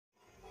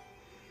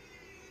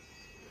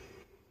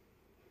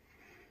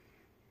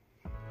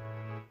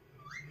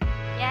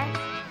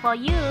for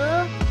you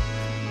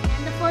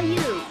and for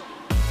you.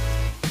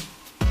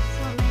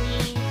 So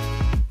many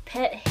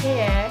pet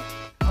hair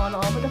all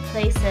over the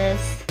places.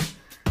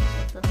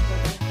 This for the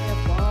hair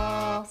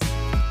balls.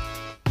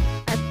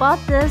 I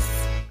bought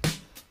this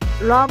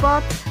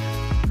robot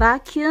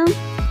vacuum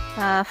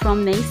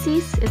from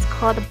Macy's. It's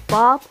called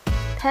Bob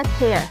Pet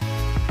Hair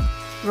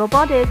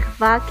Robotic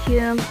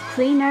Vacuum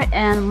Cleaner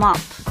and Mop.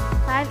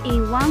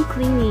 5-in-1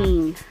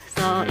 cleaning.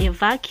 So it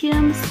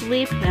vacuum,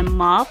 sweep, and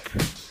mop,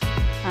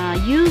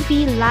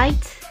 UV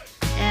light,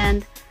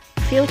 and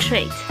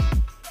filtrate.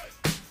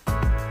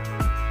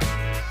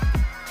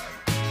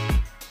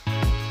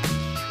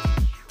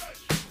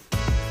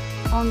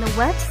 On the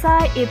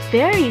website, it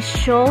barely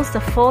shows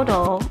the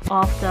photo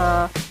of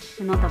the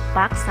the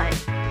back side.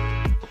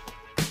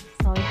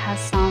 So it has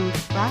some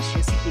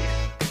brushes here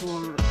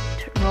for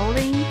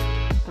rolling.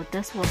 So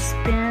this will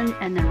spin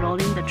and then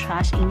rolling the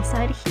trash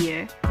inside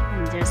here.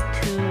 And there's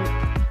two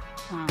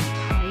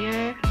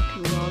tire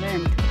to roll it,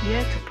 and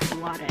here to put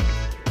water.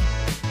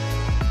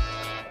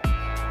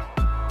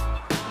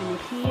 And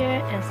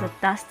here is a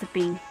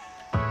dustbin.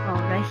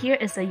 Right here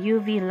is a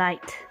UV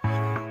light.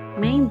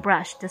 Main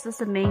brush. This is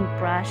the main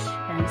brush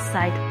and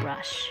side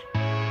brush.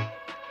 Okay.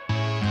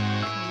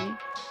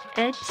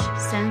 Edge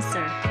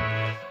sensor.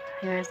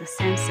 Here is the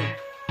sensor.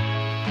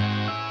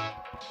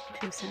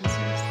 Two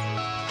sensors.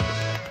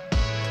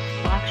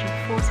 Well, actually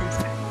 4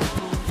 sensors.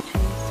 1, 2,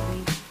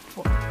 3,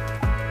 4.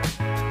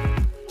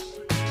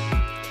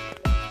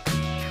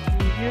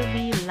 The UV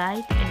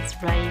light is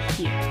right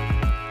here.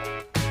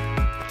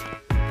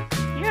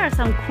 Here are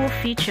some cool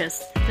features.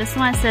 This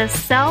one says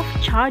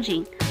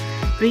self-charging.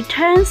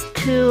 Returns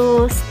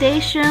to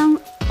station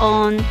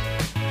on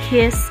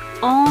his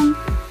own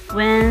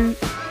when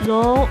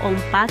low on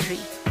battery.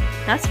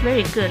 That's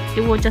very good.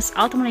 It will just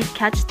automatically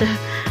catch the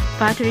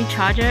battery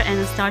charger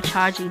and start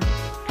charging.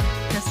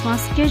 This one,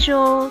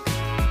 schedule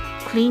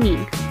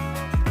cleaning.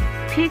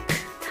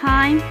 Pick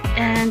time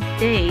and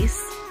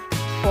days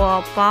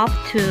for Bob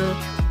to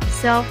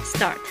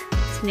self-start.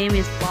 His name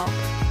is Bob.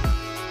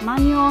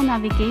 Manual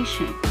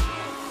navigation.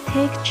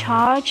 Take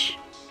charge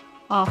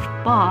of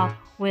Bob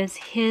with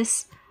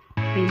his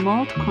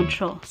remote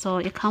control. So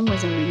it comes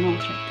with a remote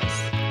like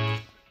this.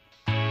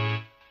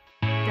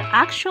 The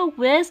actual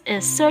width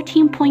is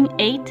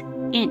 13.8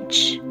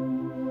 inch.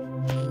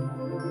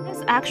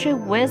 This actual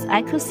width,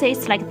 I could say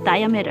it's like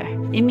diameter.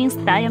 It means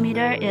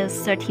diameter is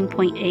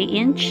 13.8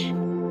 inch.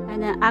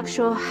 And the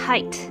actual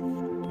height,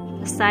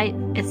 the side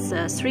is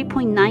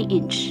 3.9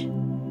 inch.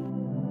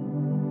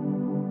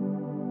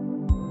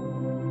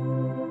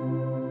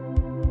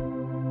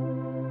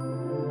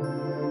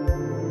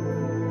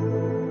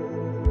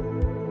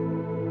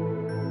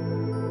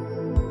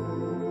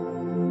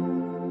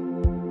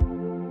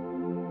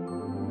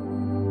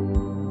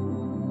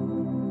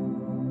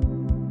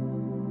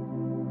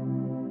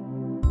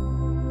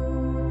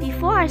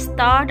 Before I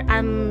start,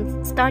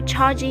 start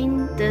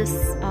charging this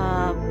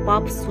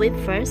bObsweep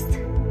first.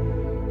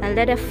 I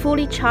let it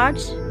fully charge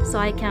so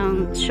I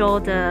can show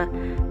the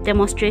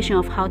demonstration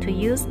of how to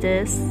use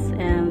this,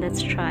 and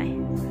let's try.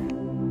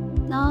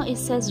 Now it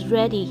says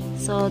ready,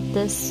 so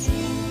this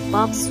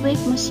bObsweep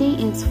machine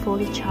is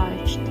fully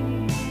charged.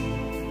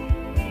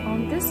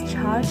 On this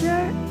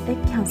charger,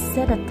 it can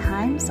set a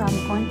time, so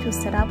I'm going to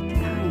set up the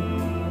time.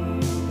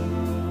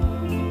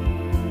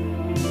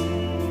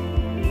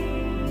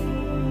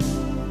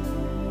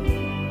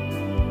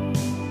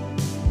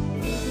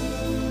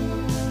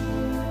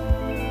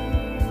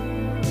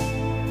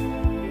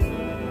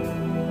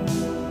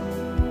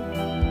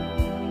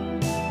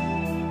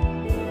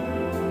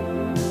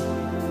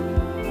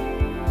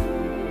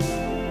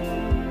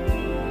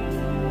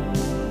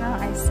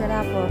 Set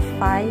up for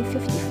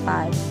 5:55.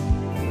 Right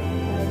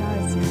now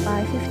it's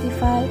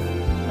 5:55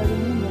 early in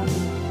the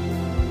morning.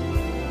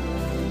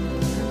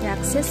 The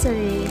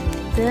accessory,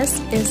 this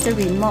is the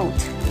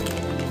remote.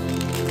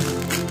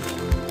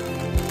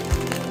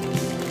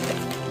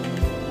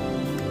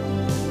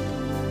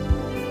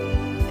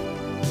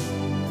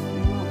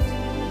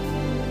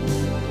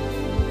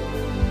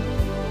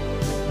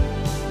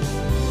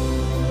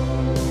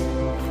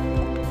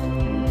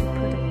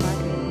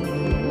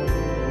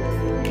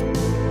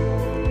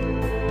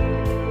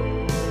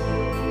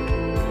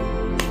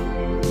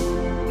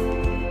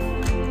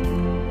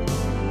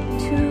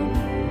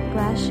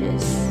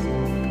 Brushes.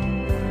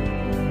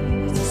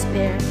 It's a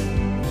spare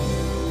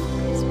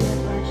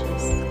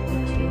brushes.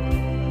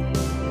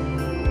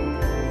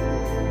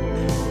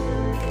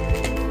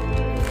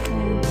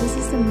 And this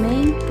is the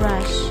main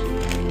brush.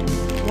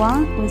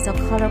 One with the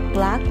color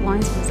black, one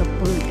is with a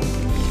blue.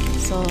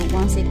 So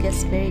once it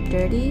gets very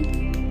dirty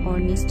or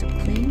needs to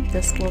clean,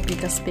 this will be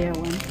the spare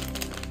one.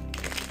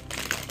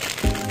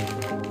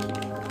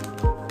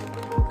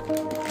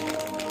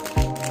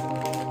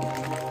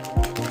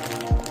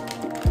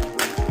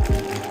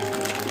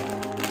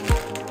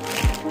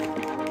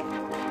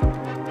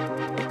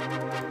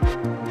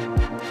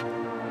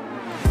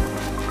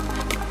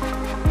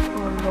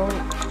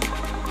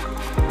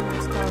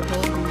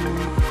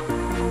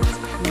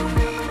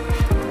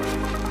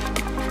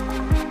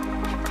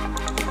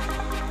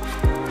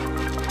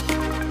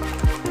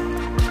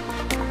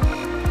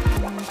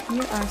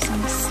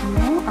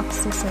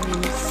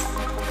 accessories.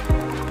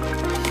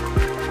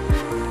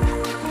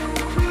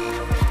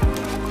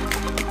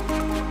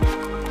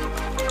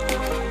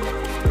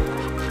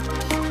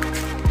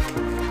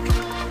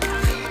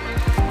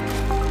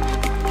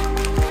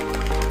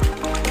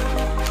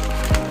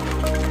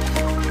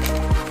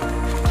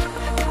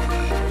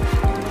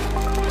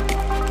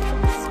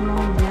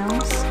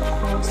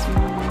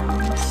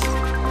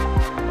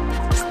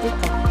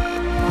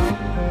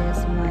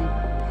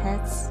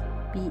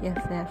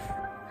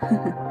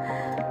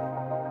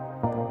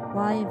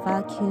 Why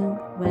vacuum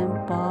when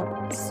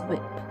Bob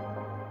sweeps?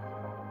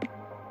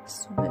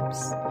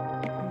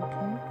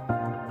 Okay.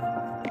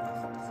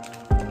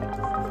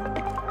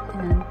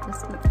 And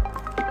this one.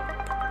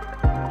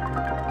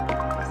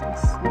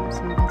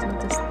 I think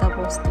this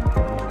double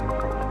sticker,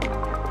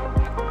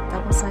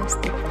 double side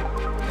sticker.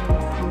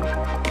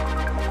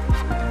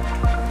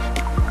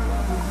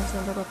 It has a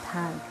little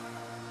tag.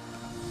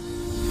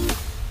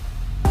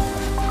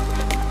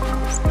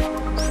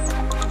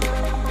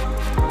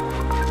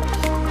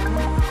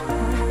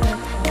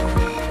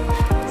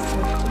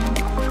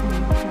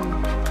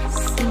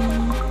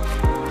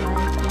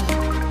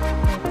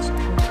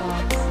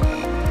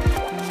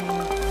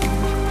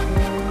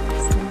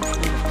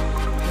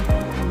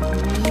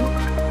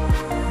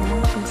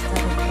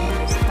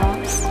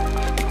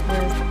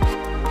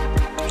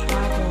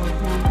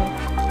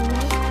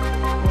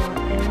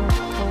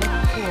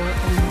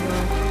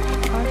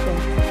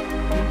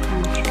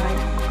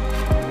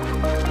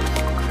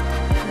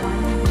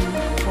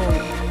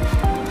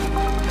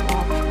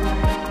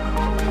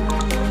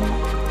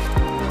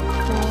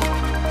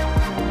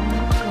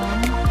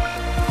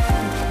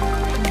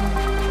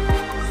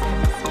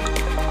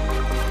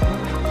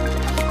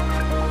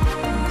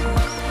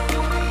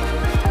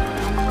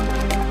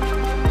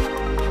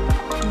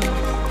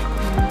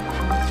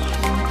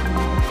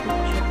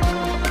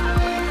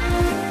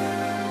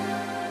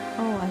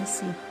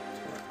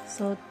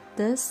 So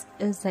this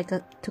is like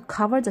to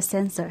cover the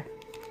sensor.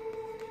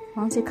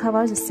 Once it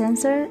covers the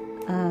sensor,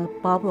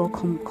 Bob will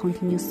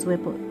continue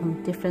sweep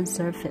on different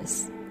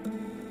surface.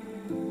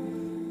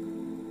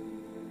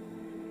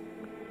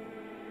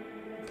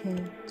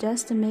 Okay,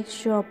 just to make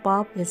sure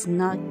Bob is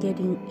not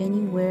getting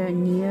anywhere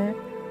near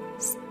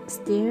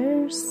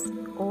stairs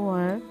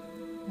or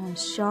a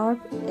sharp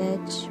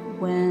edge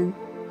when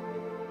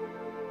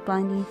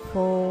binding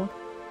fold,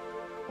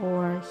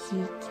 or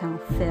he can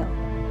fail.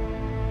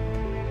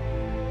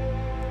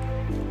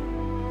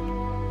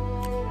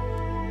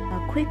 A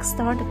quick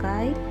start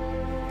guide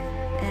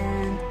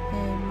and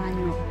a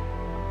manual.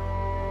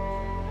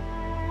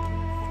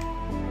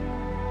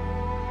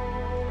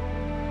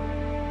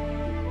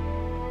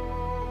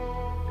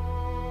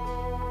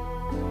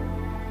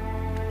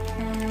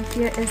 And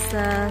here is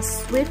a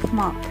sweep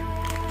mop.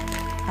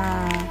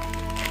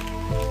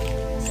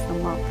 It's the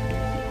mop.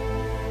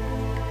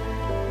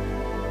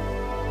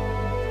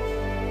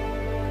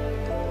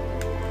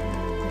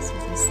 This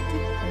is a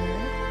sticker.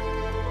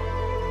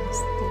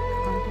 Stick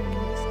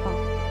underneath.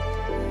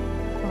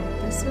 Oh,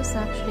 this is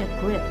actually a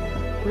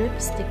grip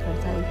sticker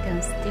that you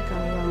can stick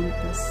around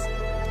this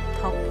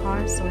top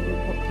part so you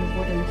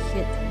wouldn't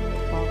hit the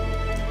ball.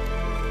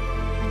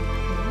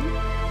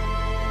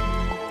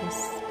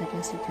 I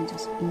guess you can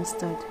just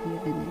insert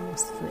here and it will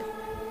slip.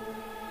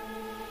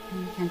 And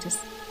you can just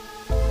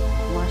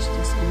wash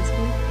this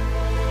easily.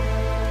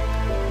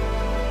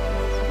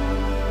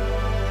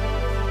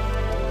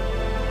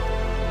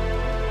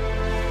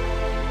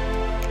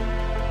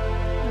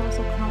 It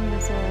also comes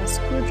with a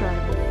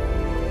screwdriver.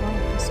 Oh,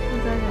 the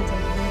screwdriver is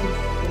really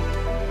thick.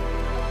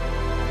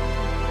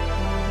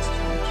 Let's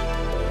charge.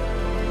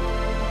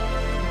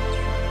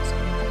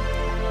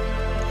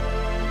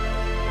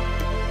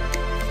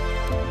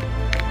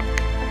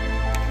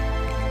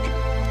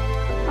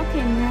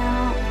 Okay,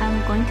 now I'm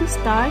going to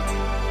start.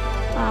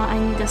 I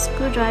need a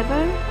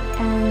screwdriver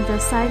and the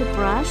side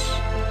brush.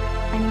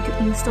 I need to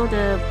install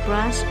the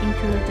brush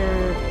into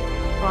the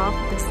Bob,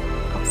 this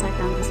upside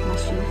down this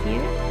machine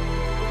here.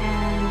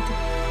 And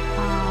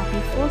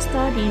before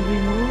starting,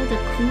 remove the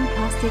clean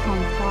plastic on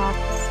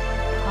Bob's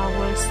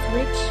power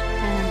switch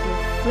and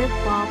flip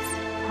Bob's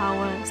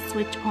power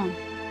switch on.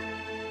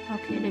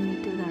 Okay, let me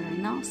do that right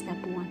now.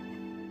 Step 1.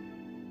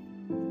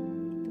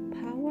 The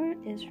power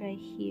is right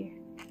here.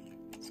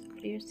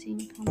 Clear thing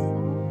comes out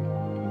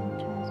and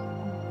turns on.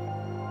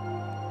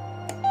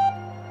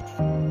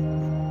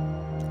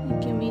 You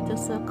can make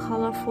this a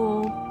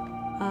colorful,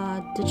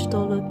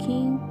 digital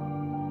looking.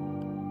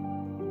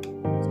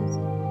 Just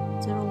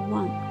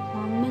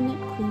 1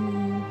 minute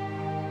cleaning.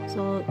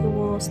 So it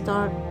will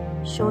start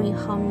showing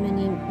how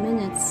many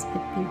minutes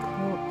it's been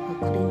cleaning.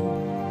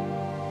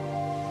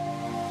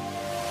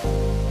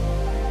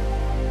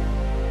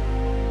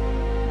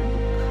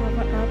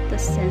 Cover up the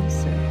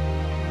sensor.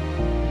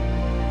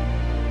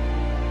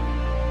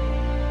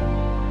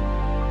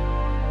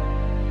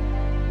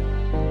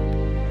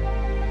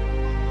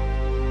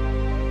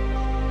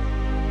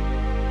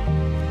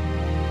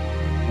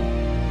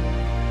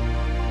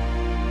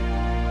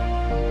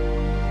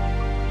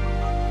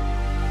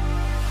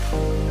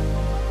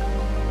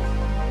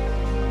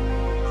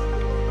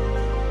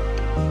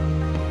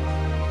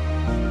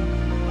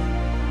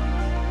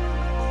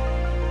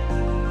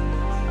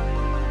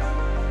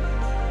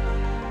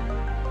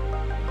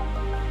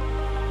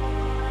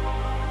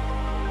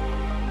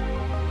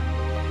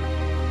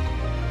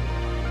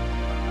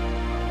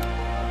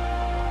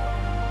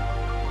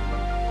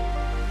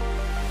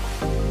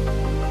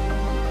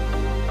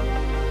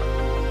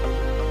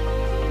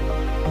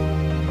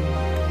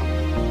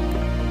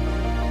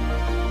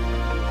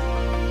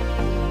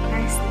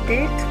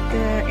 did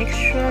the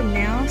extra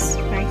nails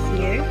right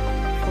here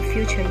for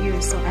future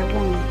use, so I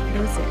won't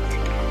lose it.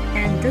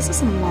 And this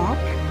is a mop.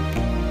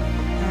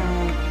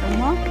 The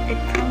mop, it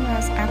comes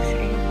as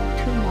actually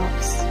two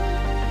mops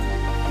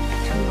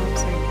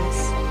like this.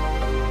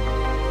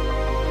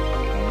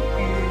 Okay,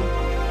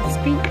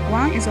 and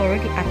one is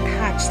already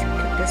attached to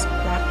this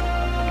black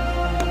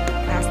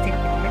plastic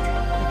part,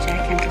 which I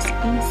can just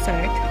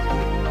insert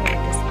where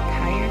these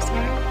tires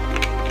are.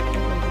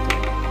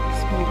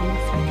 Small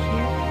insert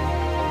here.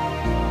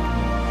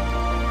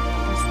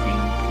 This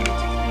thing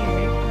goes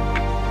here,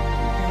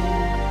 and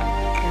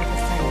the other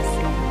side is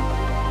same.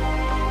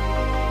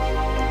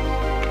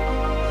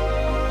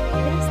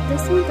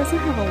 This one doesn't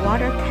have a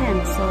water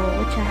tank, so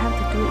what I have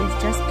to do is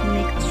just to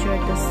make sure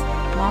this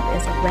mop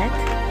is wet,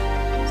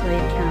 so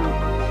it can mop.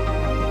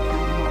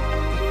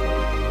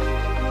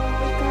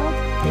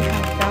 They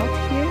have belt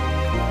here,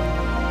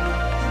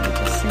 so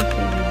just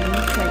simply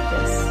remove like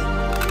this.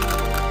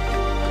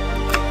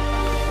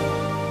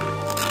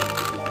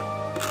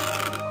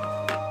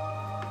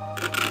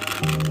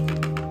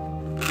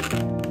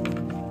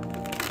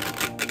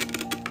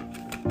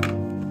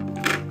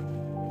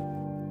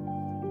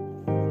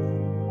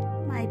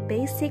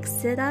 Basic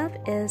setup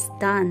is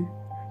done.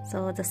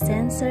 So the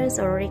sensor is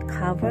already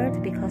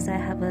covered because I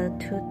have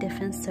two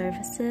different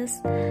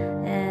surfaces,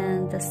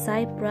 and the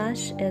side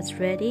brush is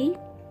ready,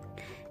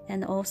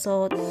 and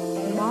also the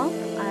mop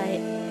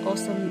I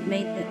also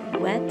made it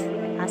wet,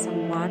 add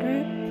some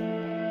water.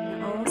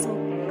 I also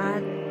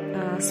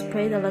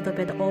sprayed a little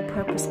bit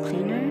all-purpose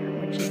cleaner,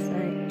 which is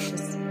I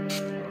just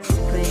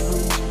spray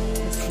on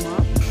this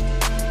mop.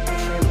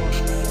 It will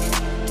do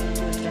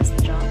the best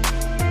job.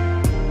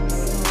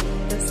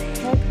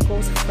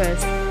 Goes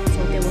first, so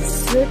they will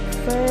slip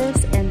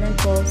first and then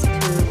goes to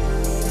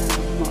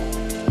mop.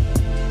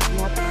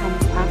 Mop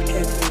comes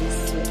after they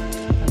slip,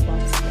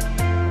 above slip.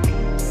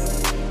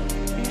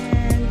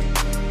 And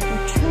the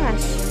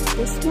trash,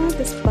 this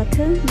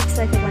button looks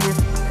like when I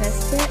press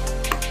it,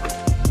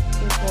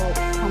 it will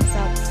pops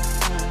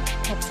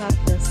up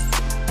this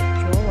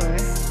drawer,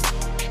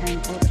 and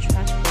all the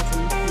trash goes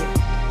in here.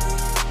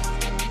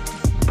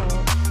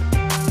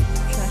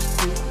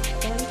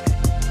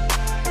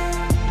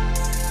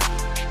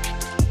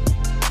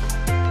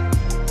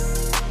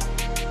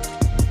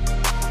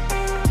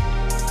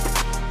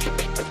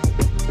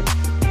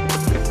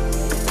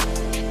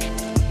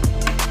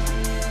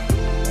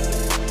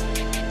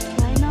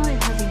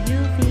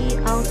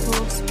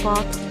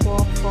 Spot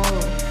wall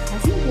follow. I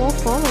think wall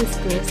follow is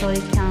good, so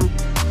it can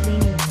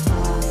clean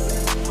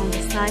from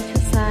the side to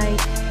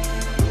side.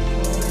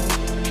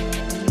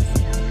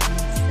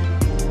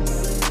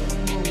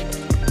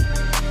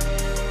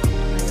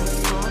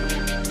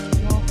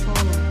 Wall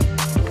follow.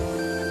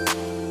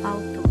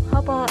 Auto. How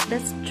about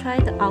let's try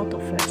the auto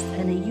first,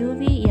 and then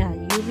UV. Yeah,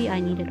 UV I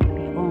need it to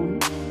be on,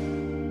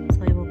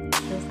 so it will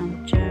kill some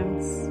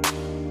germs.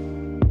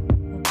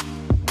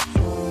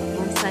 So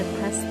once I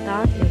press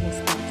start, it will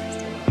start.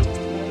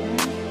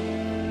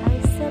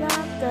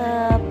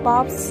 The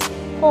Bob's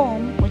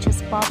home, which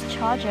is Bob's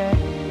charger,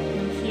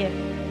 in here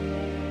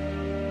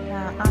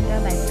under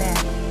my bed,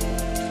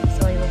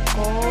 so it will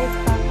go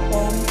back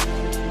home.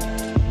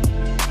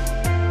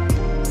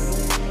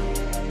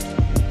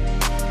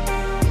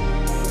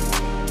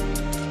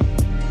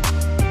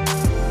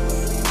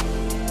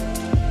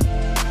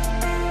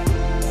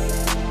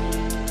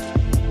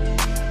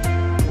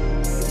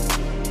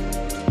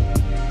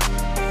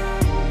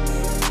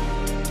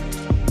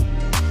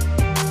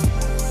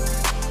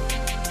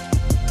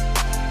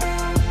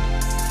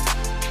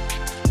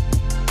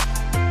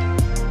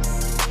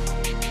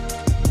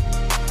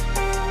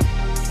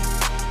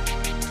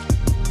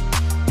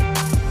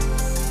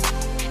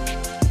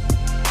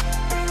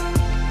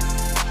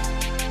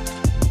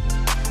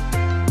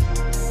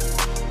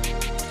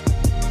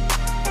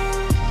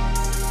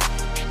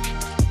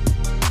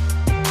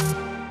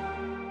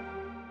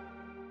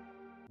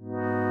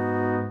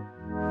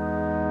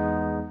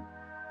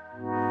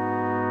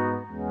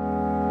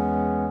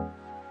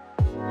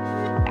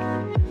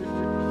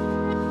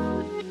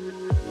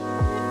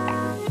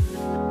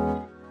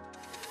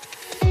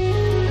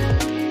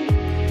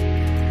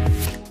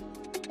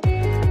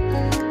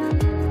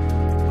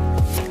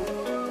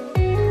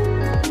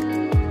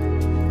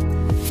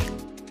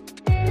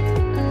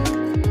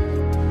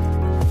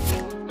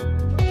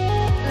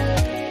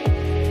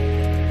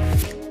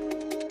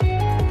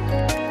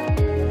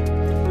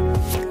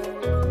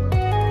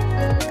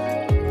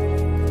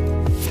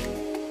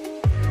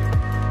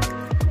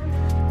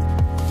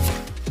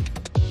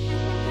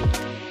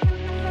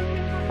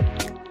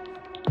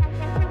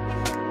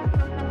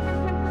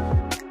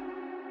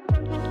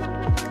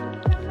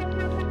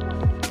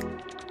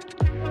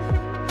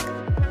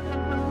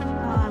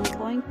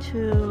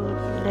 To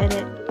let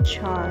it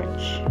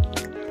charge.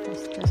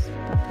 Press this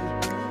button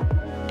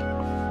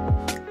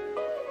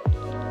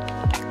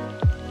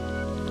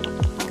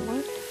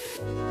forward,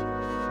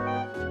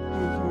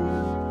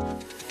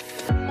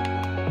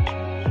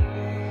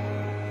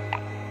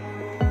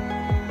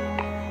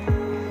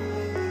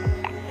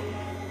 and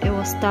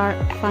will start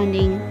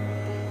finding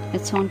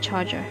its own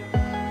charger.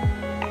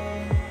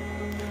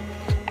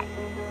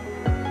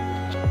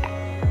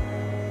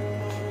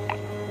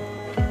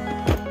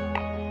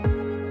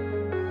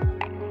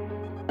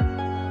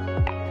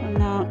 So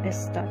now it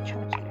starts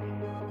charging.